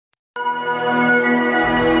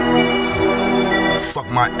Fuck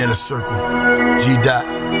my inner circle. G-Dot.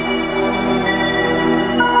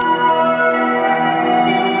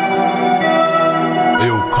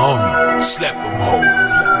 They'll call me, slap them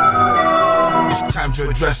hoes. It's time to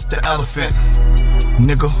address the elephant,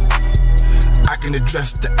 nigga. I can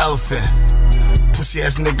address the elephant. Pussy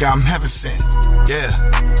ass nigga, I'm heaven sent. Yeah,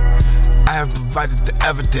 I have provided the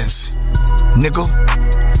evidence, nigga.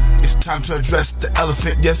 It's time to address the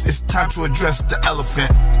elephant. Yes, it's time to address the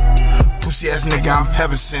elephant. Pussy ass nigga, I'm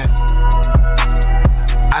heaven sent.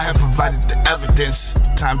 I have provided the evidence.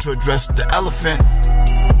 Time to address the elephant.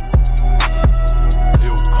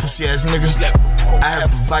 Pussy ass nigga, I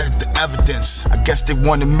have provided the evidence. I guess they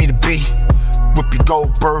wanted me to be Whoopi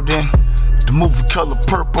Goldberg in the movie Color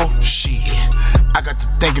Purple. Shit, I got to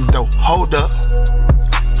thinking though, hold up.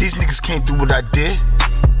 These niggas can't do what I did.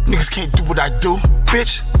 Niggas can't do what I do.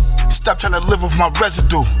 Bitch, stop trying to live off my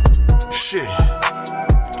residue. Shit,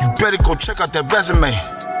 you better go check out that resume.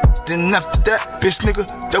 Then after that, bitch nigga,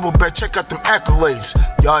 double back, check out them accolades.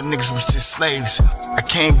 Y'all niggas was just slaves. I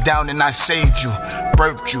came down and I saved you,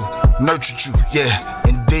 birthed you, nurtured you, yeah,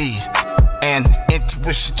 indeed. And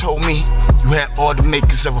intuition told me you had all the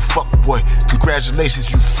makers of a fuckboy.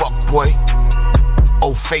 Congratulations, you fuckboy.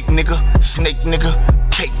 Oh, fake nigga, snake nigga,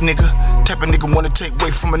 cake nigga. Type of nigga wanna take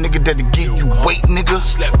away from a nigga that'll give you weight, nigga.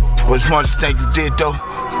 But the smartest thing you did though,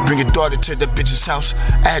 bring your daughter to that bitch's house.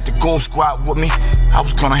 I had the goon squad with me. I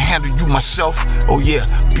was gonna handle you myself. Oh yeah,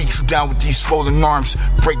 beat you down with these swollen arms.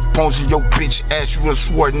 Break bones in your bitch ass. You a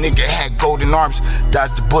swore nigga had golden arms.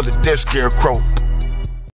 Dodged the bullet, their scarecrow.